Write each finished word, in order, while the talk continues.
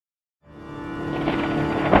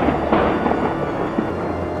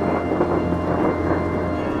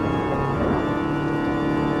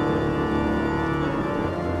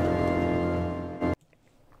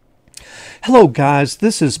Hello guys,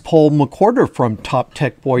 this is Paul McWhorter from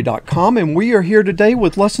TopTechBoy.com, and we are here today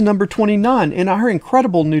with lesson number 29 in our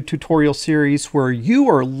incredible new tutorial series where you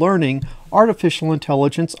are learning artificial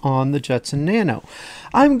intelligence on the Jetson Nano.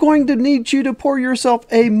 I'm going to need you to pour yourself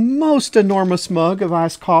a most enormous mug of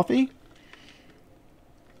iced coffee.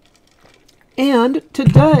 And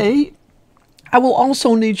today, I will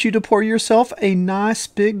also need you to pour yourself a nice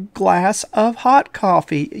big glass of hot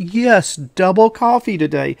coffee. Yes, double coffee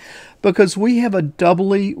today, because we have a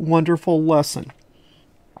doubly wonderful lesson.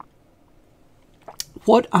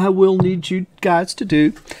 What I will need you guys to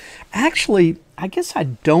do, actually, I guess I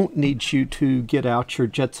don't need you to get out your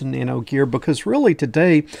Jetson Nano gear, because really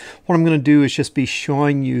today what I'm going to do is just be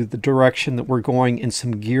showing you the direction that we're going and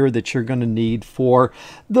some gear that you're going to need for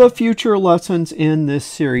the future lessons in this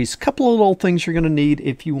series. A couple of little things you're going to need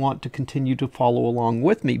if you want to continue to follow along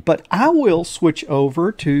with me. But I will switch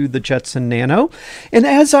over to the Jetson Nano, and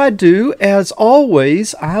as I do, as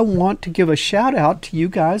always, I want to give a shout out to you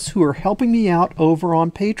guys who are helping me out over on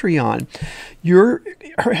Patreon. Your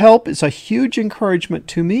help is a huge encouragement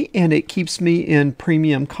to me, and it keeps me in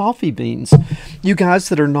premium coffee beans. You guys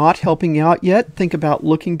that are not helping out yet, think about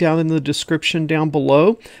looking down in the description down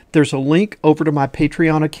below. There's a link over to my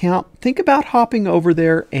Patreon account. Think about hopping over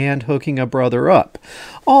there and hooking a brother up.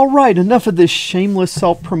 All right, enough of this shameless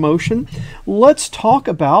self-promotion. Let's talk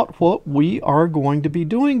about what we are going to be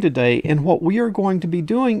doing today. And what we are going to be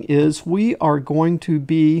doing is we are going to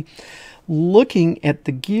be looking at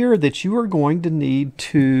the gear that you are going to need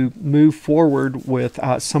to move forward with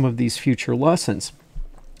some of these future lessons.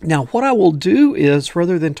 Now, what I will do is,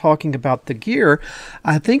 rather than talking about the gear,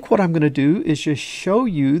 I think what I'm going to do is just show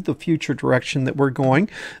you the future direction that we're going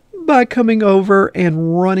by coming over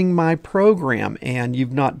and running my program. And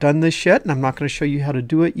you've not done this yet, and I'm not going to show you how to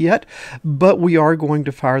do it yet, but we are going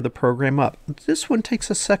to fire the program up. This one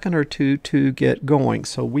takes a second or two to get going,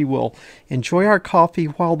 so we will enjoy our coffee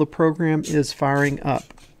while the program is firing up.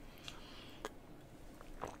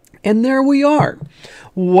 And there we are.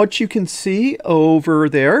 What you can see over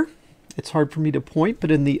there, it's hard for me to point,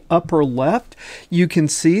 but in the upper left, you can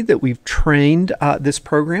see that we've trained this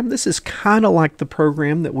program. This is kind of like the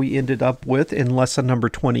program that we ended up with in lesson number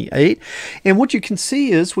 28. And what you can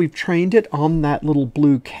see is we've trained it on that little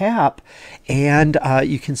blue cap, and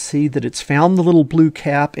you can see that it's found the little blue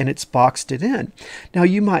cap and it's boxed it in. Now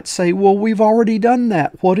you might say, well, we've already done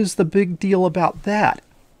that. What is the big deal about that?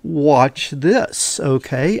 Watch this,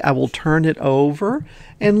 okay? I will turn it over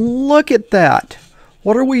and look at that.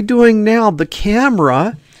 What are we doing now? The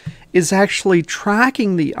camera is actually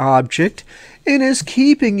tracking the object and is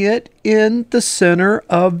keeping it in the center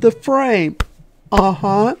of the frame.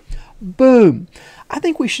 Boom. I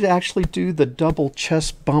think we should actually do the double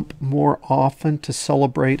chest bump more often to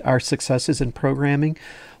celebrate our successes in programming.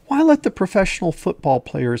 Why let the professional football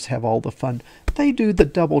players have all the fun? They do the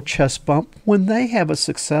double chest bump when they have a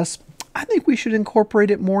success. I think we should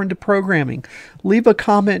incorporate it more into programming. Leave a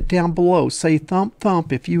comment down below. Say thump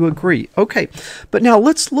thump if you agree. Okay, but now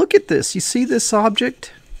let's look at this. You see this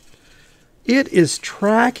object? It is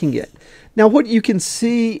tracking it. Now what you can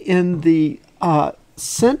see in the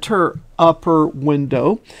center upper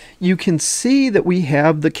window, you can see that we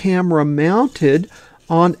have the camera mounted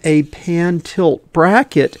on a pan tilt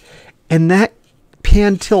bracket, and that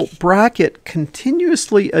pan tilt bracket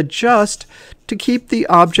continuously adjusts to keep the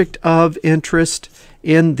object of interest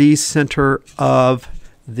in the center of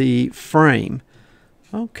the frame.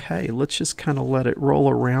 Okay, let's just kind of let it roll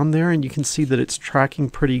around there, and you can see that it's tracking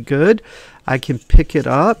pretty good. I can pick it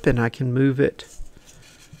up and I can move it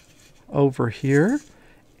over here.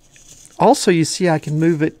 Also, you see I can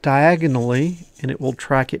move it diagonally and it will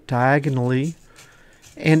track it diagonally.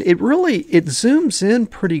 And it zooms in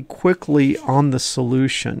pretty quickly on the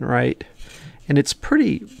solution, right? And it's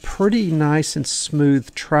pretty nice and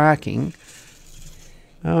smooth tracking.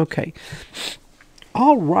 Okay.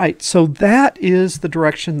 All right, so that is the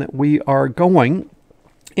direction that we are going.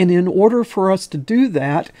 And in order for us to do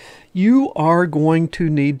that, you are going to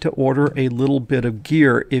need to order a little bit of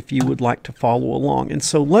gear if you would like to follow along. And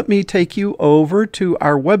so let me take you over to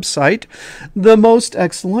our website, the most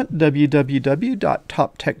excellent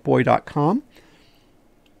www.toptechboy.com.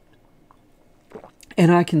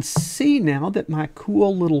 And I can see now that my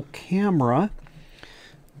cool little camera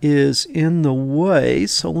is in the way.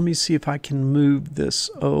 So let me see if I can move this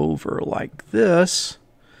over like this.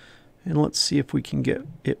 And let's see if we can get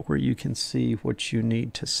it where you can see what you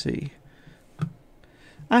need to see.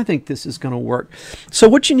 I think this is going to work. So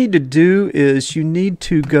what you need to do is you need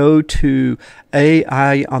to go to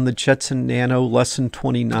AI on the Jetson Nano lesson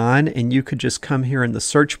 29, and you could just come here in the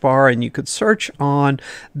search bar and you could search on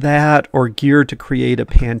that or gear to create a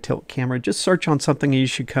pan tilt camera. Just search on something and you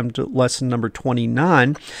should come to lesson number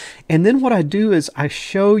 29. And then what I do is I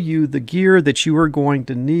show you the gear that you are going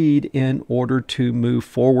to need in order to move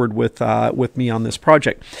forward with me on this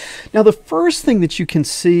project. Now the first thing that you can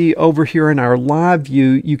see over here in our live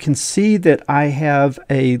view, you can see that I have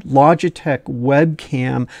a Logitech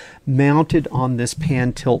webcam mounted on this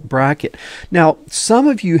pan tilt bracket. Now some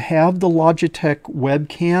of you have the Logitech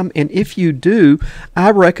webcam, and if you do,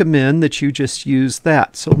 I recommend that you just use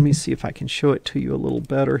that. So let me see if I can show it to you a little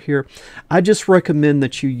better here. I just recommend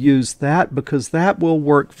that you use that because that will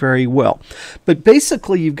work very well. But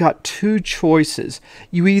basically you've got two choices.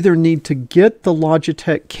 You either need to get the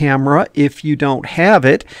Logitech camera if you don't have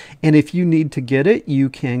it, and if you need to get it,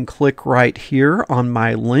 you can click right here on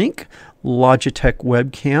my link, Logitech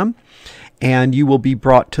webcam, and you will be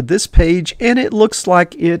brought to this page, and it looks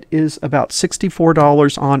like it is about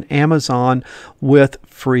 $64 on Amazon with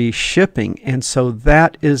free shipping, and so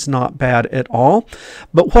that is not bad at all.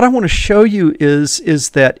 But what I want to show you is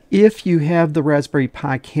that if you have the Raspberry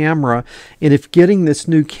Pi camera, and if getting this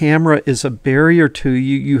new camera is a barrier to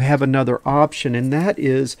you, you have another option, and that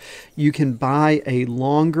is you can buy a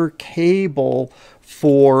longer cable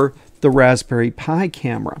for the Raspberry Pi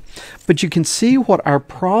camera. But you can see what our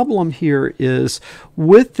problem here is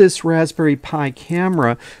with this Raspberry Pi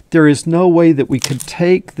camera. There is no way that we could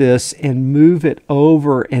take this and move it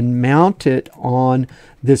over and mount it on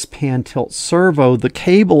this pan tilt servo. The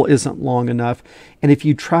cable isn't long enough, and if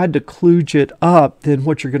you tried to kludge it up, then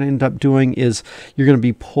what you're going to end up doing is you're going to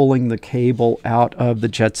be pulling the cable out of the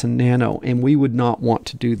Jetson Nano, and we would not want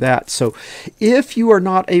to do that. So if you are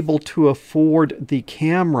not able to afford the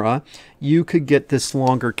camera, you could get this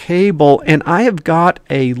longer cable, and I have got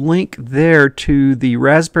a link there to the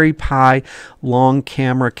Raspberry Pi long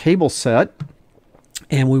camera cable set,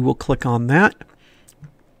 and we will click on that.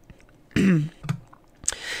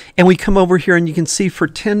 And we come over here and you can see for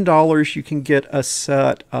 $10 you can get a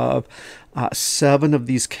set of 7 of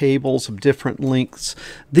these cables of different lengths.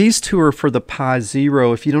 These 2 are for the Pi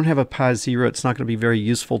Zero. If you don't have a Pi Zero, it's not going to be very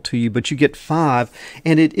useful to you, but you get 5,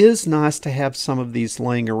 and it is nice to have some of these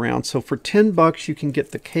laying around. So for $10 you can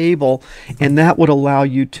get the cable, and that would allow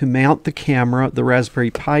you to mount the camera, the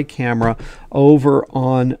Raspberry Pi camera, over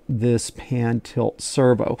on this pan tilt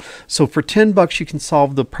servo. So for $10 you can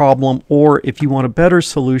solve the problem, or if you want a better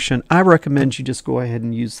solution, I recommend you just go ahead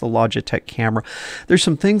and use the Logitech camera. There's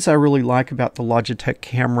some things I really like about the Logitech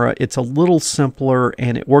camera. It's a little simpler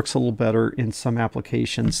and it works a little better in some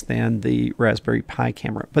applications than the Raspberry Pi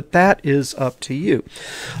camera, but that is up to you.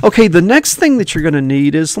 Okay, the next thing that you're going to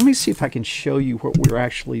need is, let me see if I can show you what we're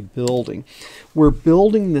actually building. We're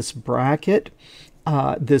building this bracket,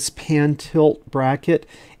 this pan tilt bracket,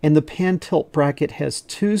 and the pan tilt bracket has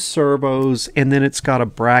 2 servos, and then it's got a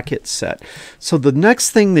bracket set. So the next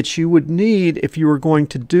thing that you would need if you were going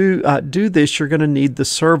to do this, you're going to need the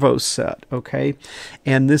servo set, okay?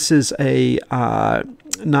 And this is a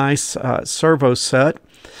nice servo set,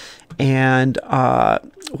 and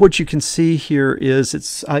what you can see here is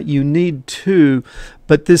it's you need 2,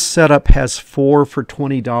 but this setup has 4 for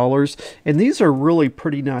 $20, and these are really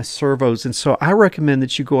pretty nice servos, and so I recommend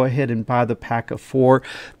that you go ahead and buy the pack of 4.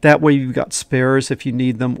 That way you've got spares if you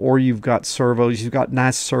need them, or you've got servos. You've got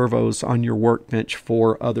nice servos on your workbench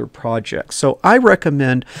for other projects. So I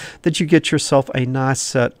recommend that you get yourself a nice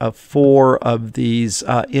set of 4 of these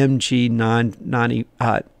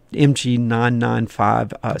MG995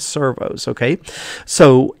 servos. Okay,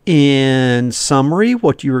 so in summary,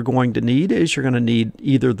 what you are going to need is you're going to need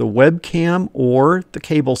either the webcam or the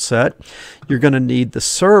cable set. You're going to need the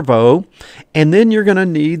servo, and then you're going to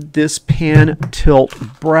need this pan tilt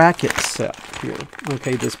bracket set here.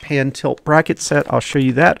 Okay, this pan tilt bracket set, I'll show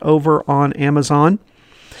you that over on Amazon.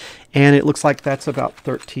 And it looks like that's about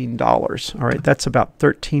 $13. All right, that's about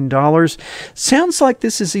 $13. Sounds like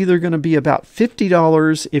this is either going to be about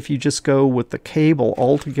 $50 if you just go with the cable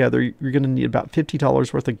altogether. You're going to need about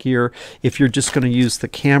 $50 worth of gear if you're just going to use the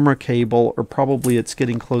camera cable, or probably it's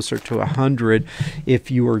getting closer to $100 if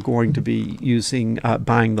you are going to be using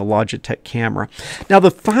buying the Logitech camera. Now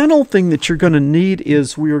the final thing that you're going to need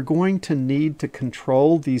is we are going to need to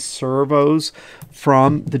control these servos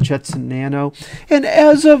from the Jetson Nano. And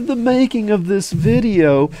as of the making of this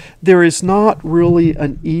video, there is not really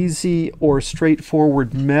an easy or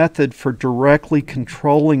straightforward method for directly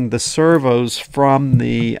controlling the servos from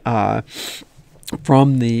the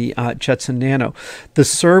from the Jetson Nano. The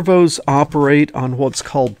servos operate on what's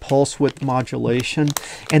called pulse width modulation,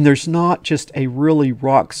 and there's not just a really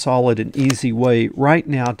rock solid and easy way right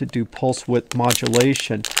now to do pulse width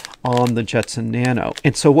modulation on the Jetson Nano.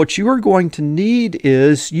 And so what you are going to need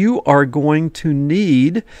is you are going to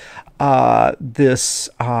need this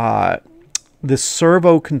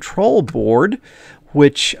servo control board,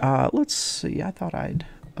 which let's see, I thought I'd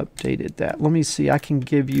updated that. Let me see, I can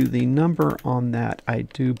give you the number on that, I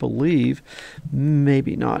do believe.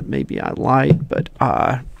 Maybe not, maybe I lied, but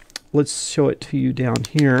let's show it to you down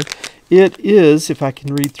here. It is, if I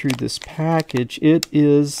can read through this package, it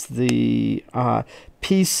is the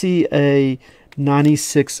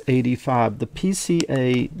PCA9685, the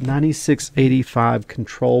PCA9685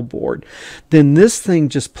 control board. Then this thing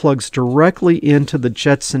just plugs directly into the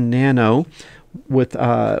Jetson Nano with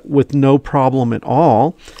no problem at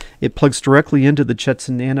all. It plugs directly into the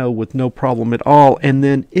Jetson Nano with no problem at all, and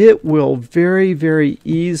then it will very, very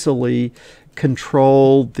easily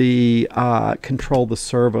control the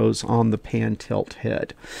servos on the pan tilt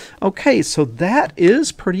head. Okay, so that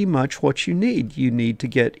is pretty much what you need. You need to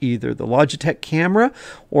get either the Logitech camera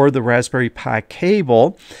or the Raspberry Pi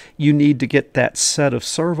cable. You need to get that set of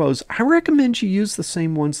servos. I recommend you use the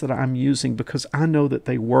same ones that I'm using because I know that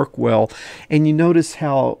they work well. And you notice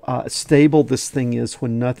how stable this thing is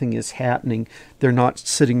when nothing is happening. They're not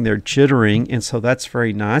sitting there jittering, and so that's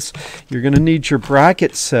very nice. You're going to need your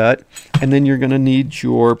bracket set, and then you're going to need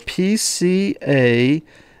your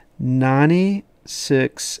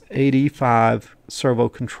PCA9685 servo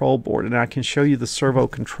control board. And I can show you the servo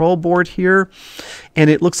control board here, and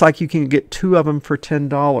it looks like you can get 2 of them for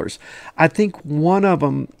 $10. I think one of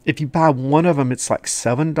them, if you buy one of them, it's like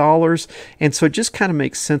 $7, and so it just kind of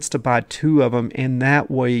makes sense to buy 2 of them, and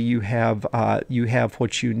that way you have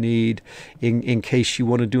what you need in case you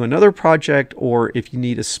want to do another project, or if you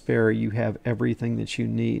need a spare, you have everything that you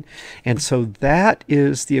need. And so that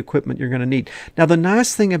is the equipment you're going to need. Now the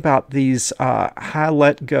nice thing about these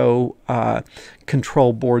HiTEC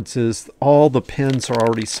control boards is all the pins are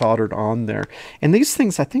already soldered on there, and these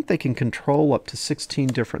things, I think they can control up to 16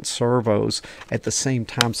 different servos at the same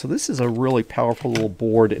time. So this is a really powerful little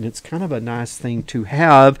board, and it's kind of a nice thing to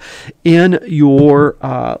have in your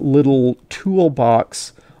little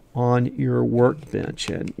toolbox on your workbench.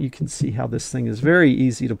 And you can see how this thing is very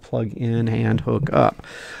easy to plug in and hook up.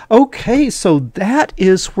 Okay, so that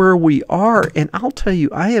is where we are, and I'll tell you,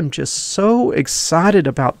 I am just so excited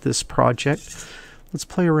about this project. Let's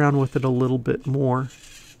play around with it a little bit more.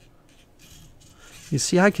 You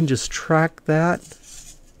see, I can just track that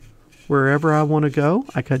wherever I want to go.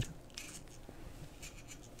 I could,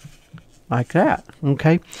 like that,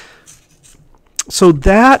 okay? So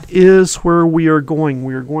that is where we are going.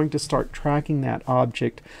 We are going to start tracking that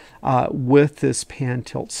object with this pan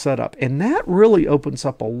tilt setup, and that really opens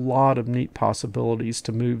up a lot of neat possibilities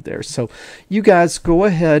to move there. So you guys go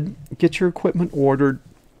ahead, get your equipment ordered,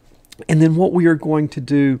 and then what we are going to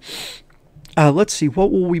do, let's see,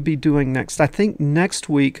 what will we be doing next? I think next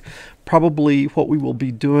week probably what we will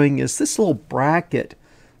be doing is this little bracket.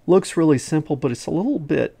 Looks really simple, but it's a little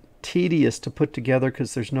bit tedious to put together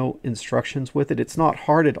because there's no instructions with it. It's not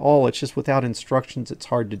hard at all, it's just without instructions it's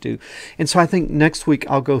hard to do. And so I think next week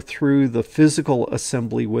I'll go through the physical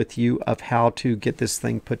assembly with you of how to get this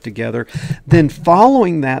thing put together. Then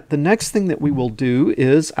following that, the next thing that we will do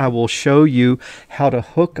is I will show you how to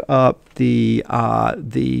hook up the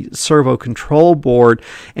servo control board,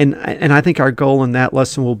 and I think our goal in that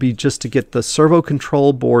lesson will be just to get the servo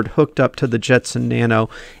control board hooked up to the Jetson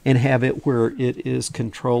Nano and have it where it is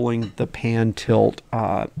controlling the pan tilt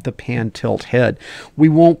head. We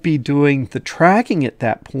won't be doing the tracking at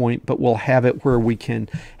that point, but we'll have it where we can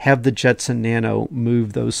have the Jetson Nano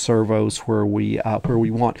move those servos where we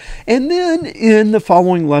want. And then in the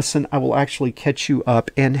following lesson, I will actually catch you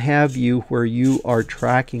up and have you where you are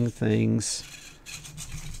tracking things.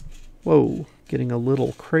 Whoa, getting a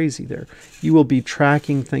little crazy there. You will be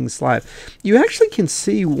tracking things live. You actually can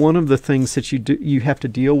see one of the things that you have to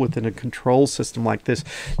deal with in a control system like this.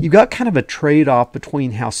 You got kind of a trade-off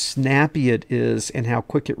between how snappy it is and how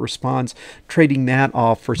quick it responds, trading that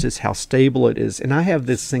off versus how stable it is. And I have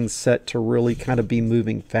this thing set to really kind of be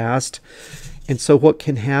moving fast. And so what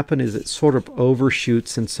can happen is it sort of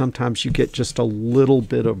overshoots, and sometimes you get just a little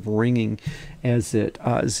bit of ringing as it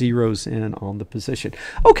zeroes in on the position.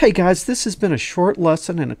 Okay, guys, this has been a short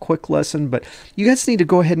lesson and a quick lesson, but you guys need to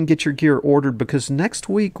go ahead and get your gear ordered, because next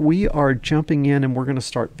week we are jumping in and we're going to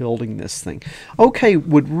start building this thing. Okay,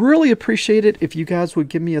 would really appreciate it if you guys would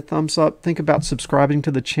give me a thumbs up. Think about subscribing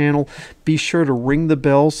to the channel. Be sure to ring the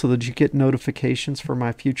bell so that you get notifications for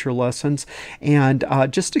my future lessons. And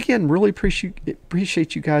just again, really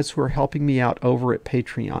appreciate you guys who are helping me out over at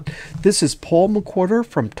Patreon. This is Paul McWhorter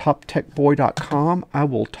from TopTechBoy.com. I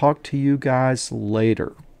will talk to you guys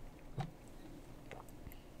later.